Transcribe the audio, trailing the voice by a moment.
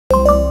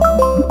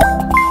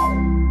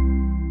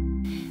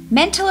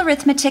Mental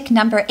arithmetic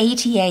number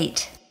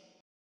 88.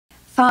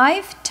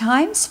 5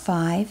 times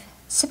 5,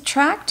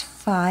 subtract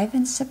 5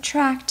 and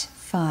subtract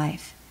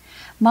 5.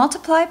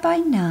 Multiply by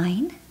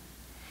 9,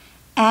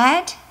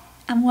 add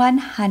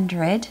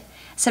 100,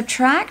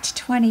 subtract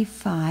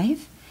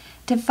 25,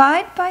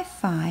 divide by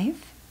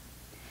 5,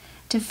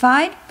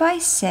 divide by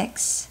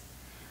 6,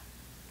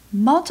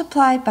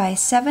 multiply by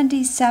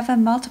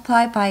 77,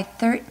 multiply by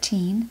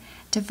 13,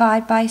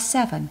 divide by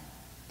 7.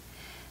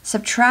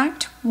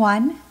 Subtract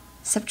 1,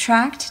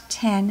 subtract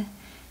 10,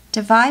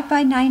 divide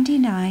by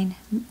 99,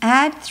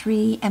 add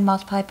 3, and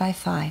multiply by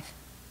 5.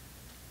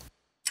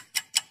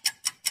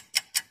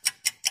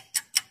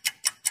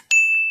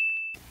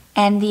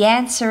 And the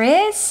answer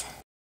is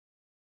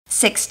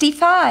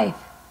 65.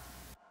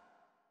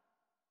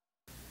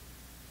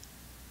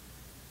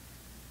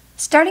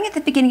 Starting at the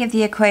beginning of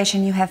the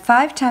equation, you have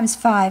 5 times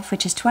 5,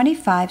 which is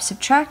 25.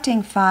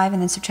 Subtracting 5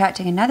 and then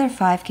subtracting another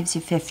 5 gives you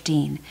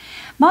 15.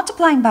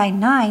 Multiplying by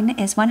 9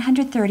 is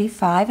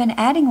 135, and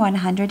adding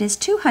 100 is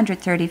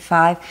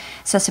 235.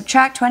 So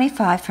subtract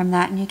 25 from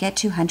that and you get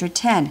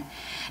 210.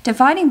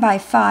 Dividing by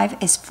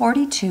 5 is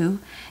 42.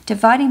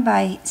 Dividing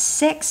by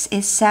 6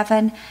 is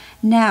 7.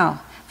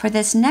 Now, for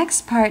this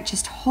next part,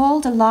 just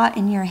hold a lot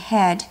in your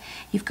head.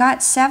 You've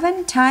got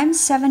 7 times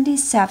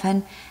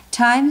 77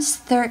 times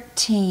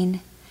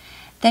 13.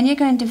 Then you're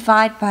going to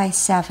divide by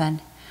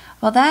 7.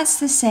 Well, that's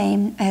the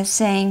same as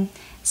saying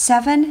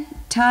 7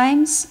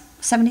 times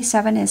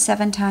 77 is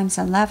 7 times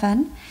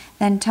 11.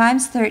 Then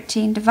times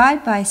 13,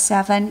 divide by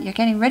 7. You're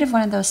getting rid of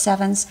one of those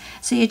 7s.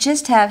 So you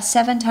just have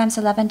 7 times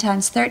 11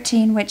 times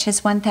 13, which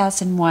is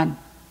 1001.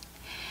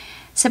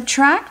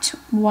 Subtract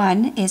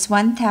 1 is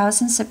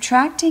 1000,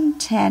 subtracting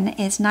 10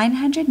 is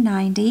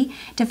 990,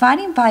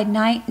 dividing by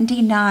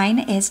 99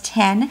 is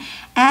 10,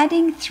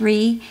 adding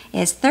 3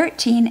 is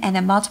 13, and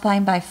then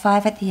multiplying by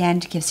 5 at the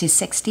end gives you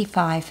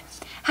 65.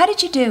 How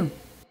did you do?